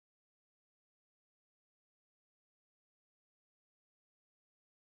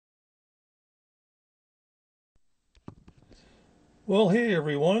Well, hey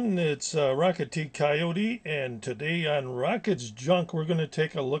everyone, it's Rocket T Coyote, and today on Rocket's Junk, we're going to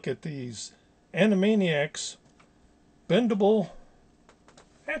take a look at these Animaniacs bendable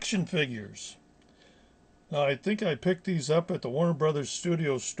action figures. Now, I think I picked these up at the Warner Brothers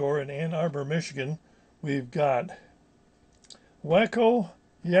Studio store in Ann Arbor, Michigan. We've got Wacko,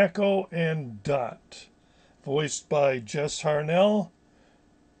 Yakko, and Dot, voiced by Jess Harnell,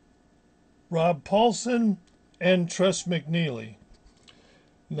 Rob Paulsen, and Tress McNeely.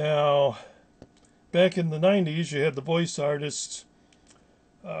 Now, back in the 90s, you had the voice artists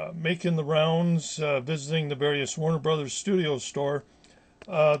making the rounds, visiting the various Warner Brothers studio store.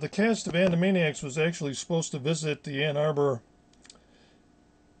 The cast of Animaniacs was actually supposed to visit the Ann Arbor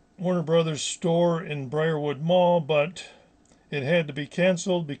Warner Brothers store in Briarwood Mall, but it had to be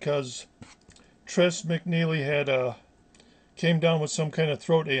canceled because Tress McNeely came down with some kind of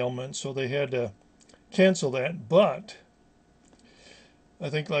throat ailment, so they had to cancel that. But I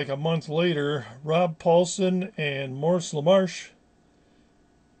think like a month later, Rob Paulsen and Maurice LaMarche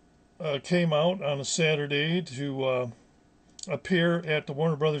came out on a Saturday to appear at the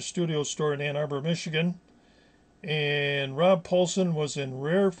Warner Brothers Studio store in Ann Arbor, Michigan. And Rob Paulsen was in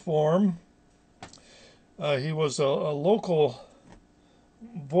rare form. He was a local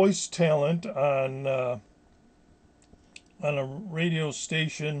voice talent on a radio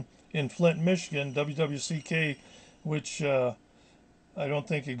station in Flint, Michigan, WWCK, which I don't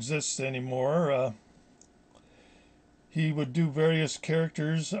think exists anymore. He would do various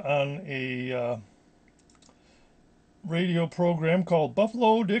characters on a radio program called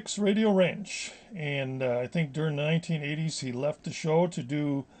Buffalo Dick's Radio Ranch. And I think during the 1980s he left the show to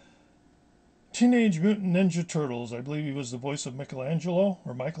do Teenage Mutant Ninja Turtles. I believe he was the voice of Michelangelo,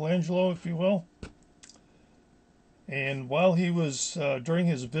 if you will. And while he was, during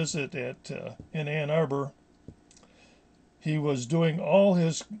his visit in Ann Arbor, he was doing all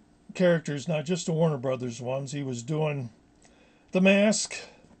his characters, not just the Warner Brothers ones. He was doing The Mask,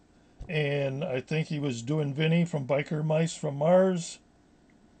 and I think he was doing Vinny from Biker Mice from Mars,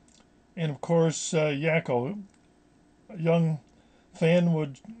 and of course Yakko. A young fan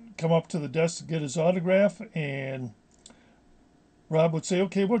would come up to the desk to get his autograph, and Rob would say,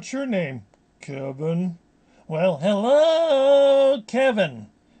 "Okay, what's your name?" "Kevin." "Well, hello,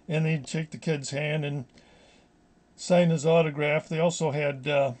 Kevin." And he'd shake the kid's hand and sign his autograph. They also had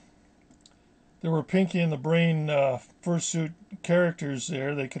there were Pinky and the Brain fursuit characters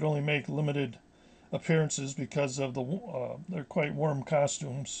there. They could only make limited appearances because of they're quite warm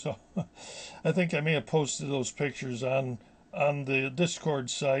costumes. So I think I may have posted those pictures on the Discord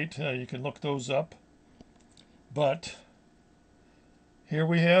site. You can look those up. But here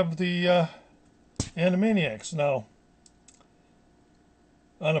we have the Animaniacs. Now,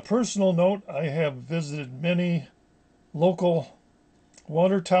 on a personal note, I have visited many local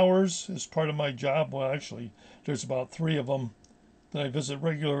water towers as part of my job. Well, actually, there's about 3 of them that I visit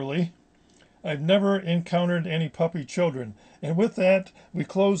regularly. I've never encountered any puppy children. And with that, we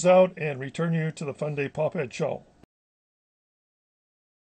close out and return you to the Fun Day Paw Pet Show.